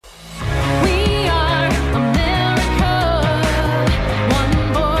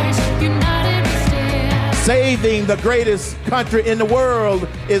saving the greatest country in the world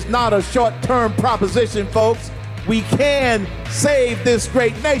is not a short-term proposition, folks. We can save this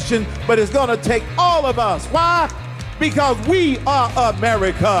great nation, but it's going to take all of us. Why? Because we are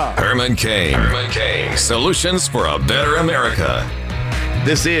America. Herman Cain. Herman Cain. Solutions for a better America.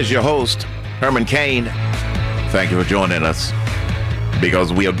 This is your host, Herman Cain. Thank you for joining us,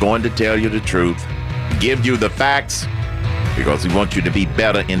 because we are going to tell you the truth, give you the facts, because we want you to be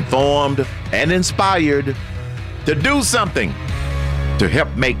better informed and inspired to do something to help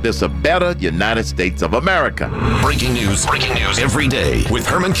make this a better United States of America. Breaking news every day with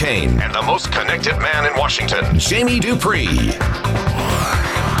Herman Cain and the most connected man in Washington, Jamie Dupree.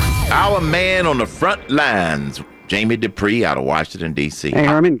 Our man on the front lines, Jamie Dupree out of Washington, D.C. Hey,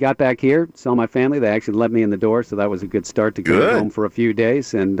 Herman, got back here, saw my family. They actually let me in the door, so that was a good start to go home for a few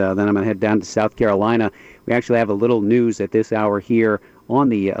days. And then I'm going to head down to South Carolina. We actually have a little news at this hour here on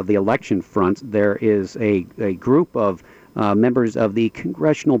the election front. There is a group of members of the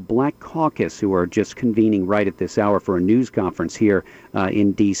Congressional Black Caucus who are just convening right at this hour for a news conference here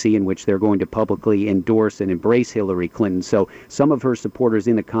in D.C. in which they're going to publicly endorse and embrace Hillary Clinton. So some of her supporters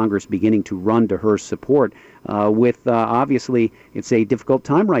in the Congress beginning to run to her support with obviously it's a difficult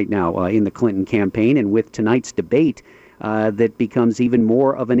time right now in the Clinton campaign, and with tonight's debate that becomes even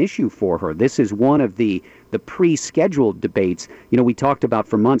more of an issue for her. This is one of the pre-scheduled debates. You know, we talked about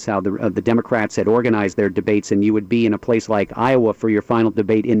for months how the Democrats had organized their debates, and you would be in a place like Iowa for your final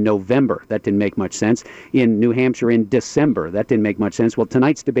debate in November. That didn't make much sense. In New Hampshire in December. That didn't make much sense. Well,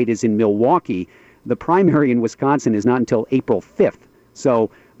 tonight's debate is in Milwaukee. The primary in Wisconsin is not until April 5th.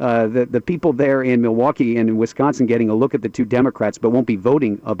 So the people there in Milwaukee and in Wisconsin getting a look at the two Democrats, but won't be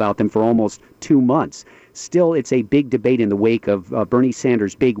voting about them for almost 2 months. Still, it's a big debate in the wake of Bernie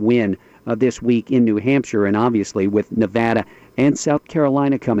Sanders' big win this week in New Hampshire, and obviously with Nevada and South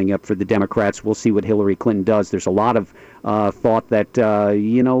Carolina coming up for the Democrats, we'll see what Hillary Clinton does. There's a lot of thought that,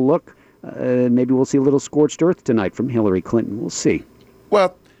 maybe we'll see a little scorched earth tonight from Hillary Clinton. We'll see.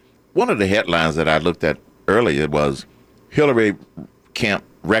 Well, one of the headlines that I looked at earlier was Hillary camp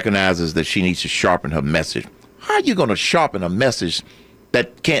recognizes that she needs to sharpen her message. How are you going to sharpen a message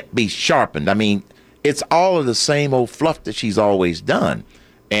that can't be sharpened? I mean, it's all of the same old fluff that she's always done.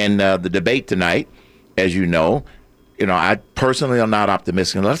 And the debate tonight, as you know, I personally am not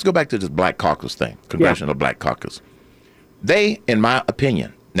optimistic. Let's go back to this Black Caucus thing, Congressional Black Caucus. They, in my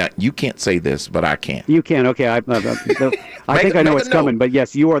opinion, now you can't say this, but I can. You can, okay. I think I know what's coming, but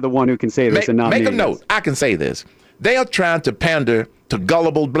yes, you are the one who can say this and not me. Make a note. I can say this. They are trying to pander to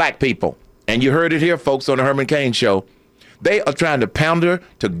gullible black people. And you heard it here, folks, on the Herman Cain Show. They are trying to pander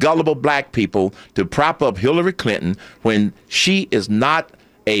to gullible black people to prop up Hillary Clinton when she is not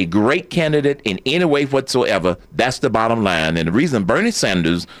a great candidate in any way whatsoever. That's the bottom line. And the reason Bernie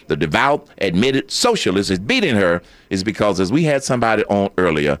Sanders, the devout, admitted socialist, is beating her is because, as we had somebody on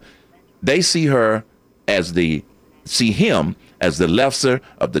earlier, they see him as the lesser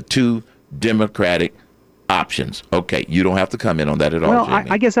of the two Democratic options. Okay, you don't have to comment on that at all, Jamie.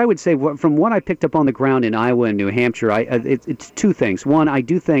 I guess I would say from what I picked up on the ground in Iowa and New Hampshire, it's two things. One, I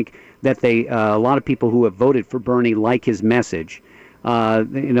do think that a lot of people who have voted for Bernie like his message.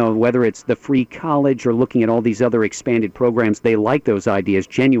 Whether it's the free college or looking at all these other expanded programs, they like those ideas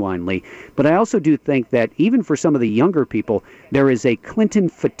genuinely. But I also do think that even for some of the younger people, there is a Clinton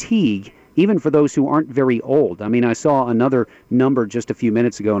fatigue, even for those who aren't very old. I mean, I saw another number just a few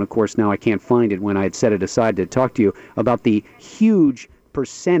minutes ago, and of course now I can't find it when I had set it aside to talk to you about the huge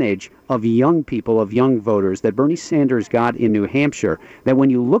percentage of young people, of young voters that Bernie Sanders got in New Hampshire, that when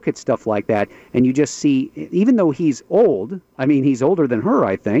you look at stuff like that and you just see, even though he's old, I mean, he's older than her,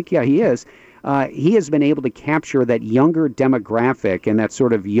 I think. Yeah, he is. He has been able to capture that younger demographic and that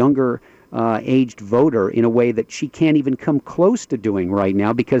sort of younger aged voter in a way that she can't even come close to doing right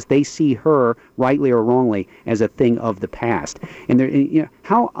now, because they see her, rightly or wrongly, as a thing of the past. And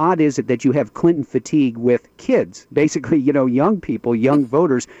how odd is it that you have Clinton fatigue with kids, basically, young people, young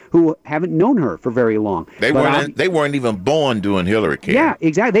voters who haven't known her for very long. They weren't even born during Hillary Clinton. Yeah,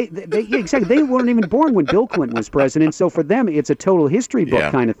 exactly. They weren't even born when Bill Clinton was president. So for them, it's a total history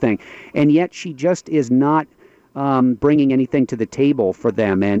book kind of thing. And yet she just is not bringing anything to the table for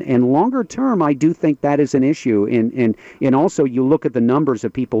them. And longer term, I do think that is an issue. And also, you look at the numbers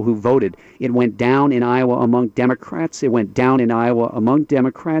of people who voted. It went down in Iowa among Democrats. It went down in Iowa among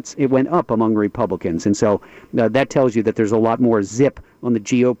Democrats. It went up among Republicans. And so that tells you that there's a lot more zip on the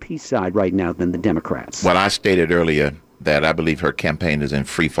GOP side right now than the Democrats. Well, I stated earlier that I believe her campaign is in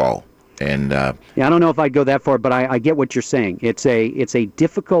free fall. And I don't know if I'd go that far, but I get what you're saying. It's a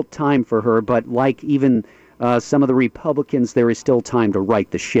difficult time for her, but like even some of the Republicans, there is still time to right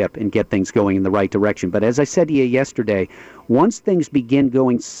the ship and get things going in the right direction. But as I said to you yesterday, once things begin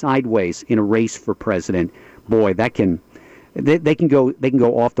going sideways in a race for president, boy, that can they can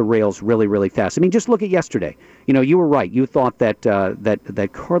go off the rails really, really fast. I mean, just look at yesterday. You know, you were right. You thought that that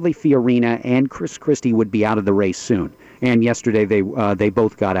Carly Fiorina and Chris Christie would be out of the race soon. And yesterday they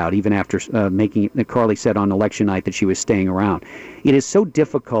both got out, even after Carly said on election night that she was staying around. It is so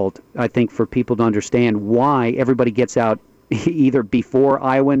difficult, I think, for people to understand why everybody gets out either before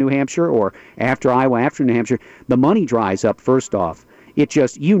Iowa and New Hampshire or after Iowa, after New Hampshire. The money dries up, first off. It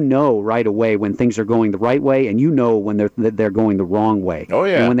just, you know right away when things are going the right way, and you know when they're going the wrong way. Oh,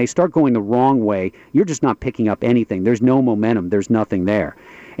 yeah. And when they start going the wrong way, you're just not picking up anything. There's no momentum. There's nothing there.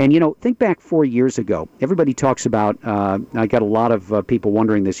 And, you know, think back 4 years ago. Everybody talks about, I got a lot of people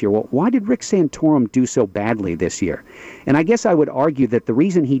wondering this year, well, why did Rick Santorum do so badly this year? And I guess I would argue that the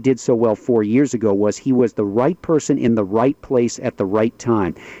reason he did so well 4 years ago was he was the right person in the right place at the right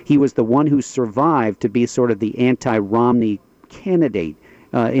time. He was the one who survived to be sort of the anti-Romney candidate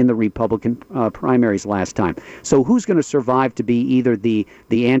in the Republican primaries last time. So who's going to survive to be either the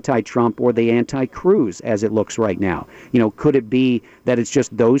anti-Trump or the anti-Cruz as it looks right now? You know, could it be that it's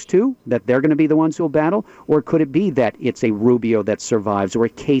just those two, that they're going to be the ones who'll battle? Or could it be that it's a Rubio that survives, or a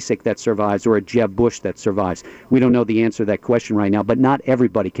Kasich that survives, or a Jeb Bush that survives? We don't know the answer to that question right now, but not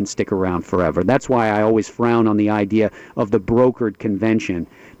everybody can stick around forever. That's why I always frown on the idea of the brokered convention,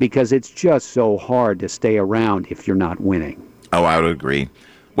 because it's just so hard to stay around if you're not winning. Oh, I would agree.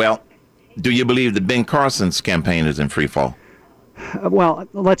 Well, do you believe that Ben Carson's campaign is in free fall? Well,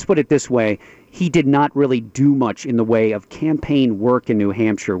 let's put it this way. He did not really do much in the way of campaign work in New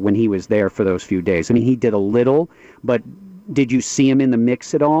Hampshire when he was there for those few days. I mean, he did a little, but did you see him in the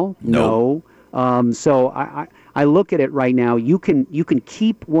mix at all? No. So I look at it right now. You can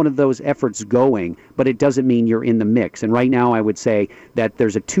keep one of those efforts going, but it doesn't mean you're in the mix. And right now, I would say that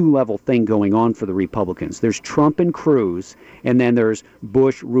there's a two-level thing going on for the Republicans. There's Trump and Cruz, and then there's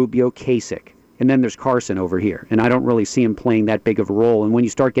Bush, Rubio, Kasich. And then there's Carson over here. And I don't really see him playing that big of a role. And when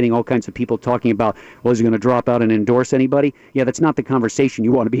you start getting all kinds of people talking about, well, is he going to drop out and endorse anybody? Yeah, that's not the conversation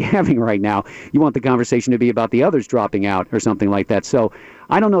you want to be having right now. You want the conversation to be about the others dropping out or something like that. So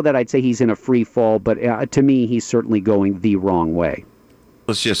I don't know that I'd say he's in a free fall, but to me, he's certainly going the wrong way.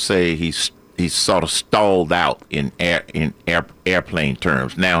 Let's just say he's sort of stalled out in airplane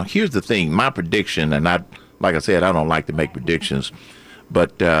terms. Now, here's the thing. My prediction, and like I said, I don't like to make predictions,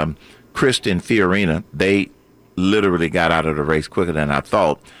 but Christie and Fiorina, they literally got out of the race quicker than I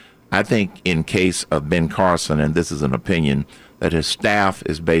thought. I think in case of Ben Carson, and this is an opinion, that his staff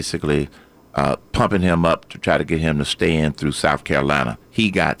is basically pumping him up to try to get him to stay in through South Carolina. He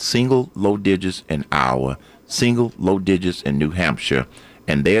got single low digits in Iowa, single low digits in New Hampshire,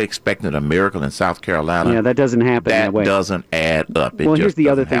 and they're expecting a miracle in South Carolina. Yeah, that doesn't happen that way. That doesn't add up. Well, here's the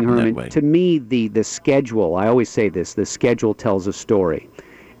other thing, Herman. To me, the schedule, I always say this, the schedule tells a story.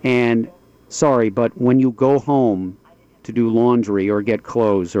 And sorry, but when you go home to do laundry or get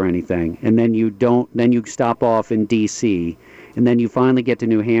clothes or anything, and then you stop off in D.C., and then you finally get to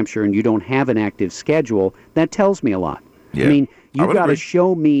New Hampshire and you don't have an active schedule, that tells me a lot. Yeah, I mean, you got to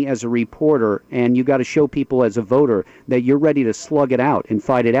show me as a reporter, and you got to show people as a voter that you're ready to slug it out and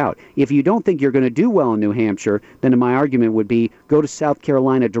fight it out. If you don't think you're going to do well in New Hampshire, then my argument would be go to South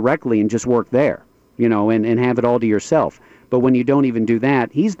Carolina directly and just work there, you know, and have it all to yourself. But when you don't even do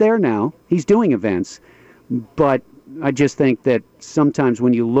that, he's there now. He's doing events. But I just think that sometimes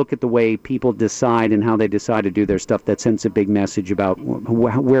when you look at the way people decide and how they decide to do their stuff, that sends a big message about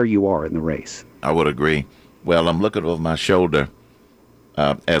where you are in the race. I would agree. Well, I'm looking over my shoulder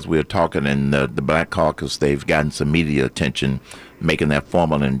as we're talking, and the Black Caucus, they've gotten some media attention, making that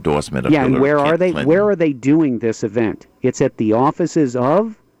formal endorsement of Hillary and where are they? Clinton. Where are they doing this event? It's at the offices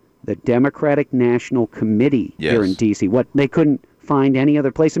of the Democratic National Committee here in D.C. What, they couldn't find any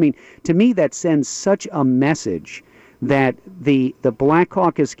other place? I mean, to me, that sends such a message that the Black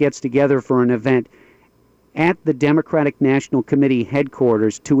Caucus gets together for an event at the Democratic National Committee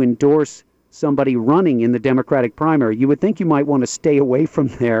headquarters to endorse somebody running in the Democratic primary. You would think you might want to stay away from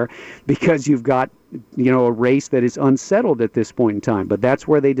there because you've got, you know, a race that is unsettled at this point in time. But that's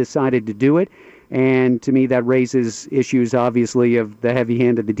where they decided to do it. And to me, that raises issues, obviously, of the heavy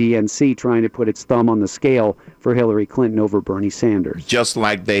hand of the DNC trying to put its thumb on the scale for Hillary Clinton over Bernie Sanders. Just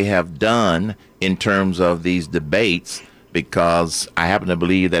like they have done in terms of these debates, because I happen to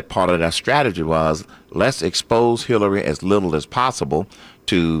believe that part of their strategy was let's expose Hillary as little as possible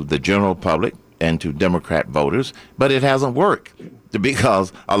to the general public and to Democrat voters. But it hasn't worked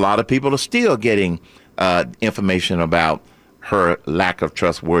because a lot of people are still getting information about her lack of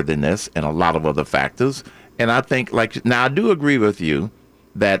trustworthiness and a lot of other factors. And I think, now I do agree with you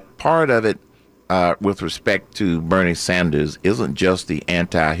that part of it with respect to Bernie Sanders isn't just the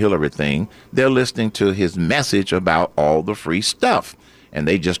anti-Hillary thing. They're listening to his message about all the free stuff. And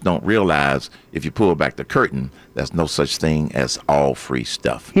they just don't realize, if you pull back the curtain, there's no such thing as all free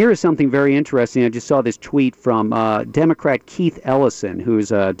stuff. Here is something very interesting. I just saw this tweet from Democrat Keith Ellison, who's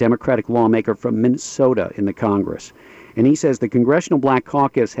a Democratic lawmaker from Minnesota in the Congress. And he says the Congressional Black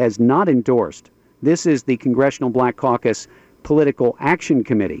Caucus has not endorsed. This is the Congressional Black Caucus Political Action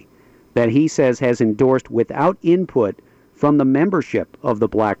Committee that he says has endorsed without input from the membership of the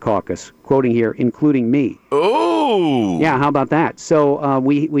Black Caucus, quoting here, including me. Oh! Yeah, how about that? So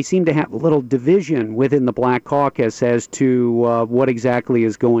we seem to have a little division within the Black Caucus as to what exactly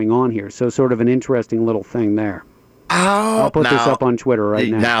is going on here. So sort of an interesting little thing there. Oh, I'll put this up on Twitter right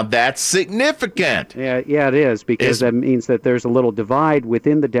now. Now that's significant. Yeah, it is, because that means that there's a little divide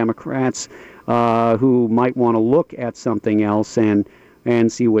within the Democrats who might want to look at something else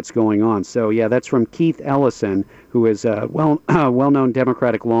and see what's going on. So, yeah, that's from Keith Ellison, who is a well-known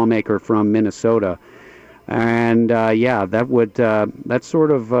Democratic lawmaker from Minnesota. And, that's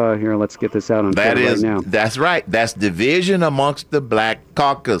sort of, here, let's get this out on Twitter right now. That's right. That's division amongst the Black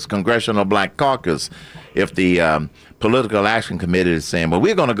Caucus, Congressional Black Caucus. If the Political Action Committee is saying, well,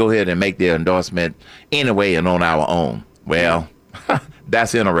 we're going to go ahead and make the endorsement anyway and on our own. Well,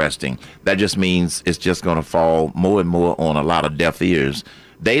 that's interesting. That just means it's just going to fall more and more on a lot of deaf ears.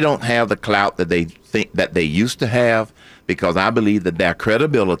 They don't have the clout that they think that they used to have, because I believe that their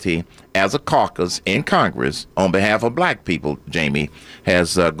credibility as a caucus in Congress on behalf of black people, Jamie,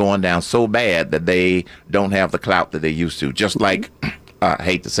 has gone down so bad that they don't have the clout that they used to. Just like, I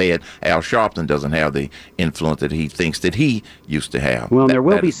hate to say it, Al Sharpton doesn't have the influence that he thinks that he used to have. Well, there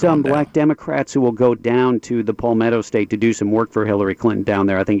will be some black Democrats who will go down to the Palmetto State to do some work for Hillary Clinton down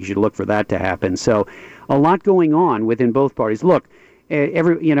there. I think you should look for that to happen. So a lot going on within both parties. Look,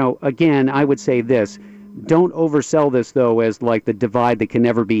 again, I would say this. Don't oversell this, though, as like the divide that can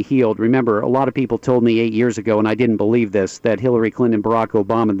never be healed. Remember, a lot of people told me 8 years ago, and I didn't believe this, that Hillary Clinton and Barack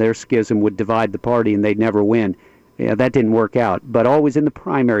Obama, their schism would divide the party and they'd never win. Yeah, that didn't work out. But always in the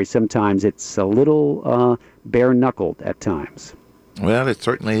primary, sometimes it's a little bare-knuckled at times. Well, it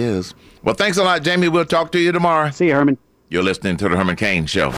certainly is. Well, thanks a lot, Jamie. We'll talk to you tomorrow. See you, Herman. You're listening to The Herman Cain Show.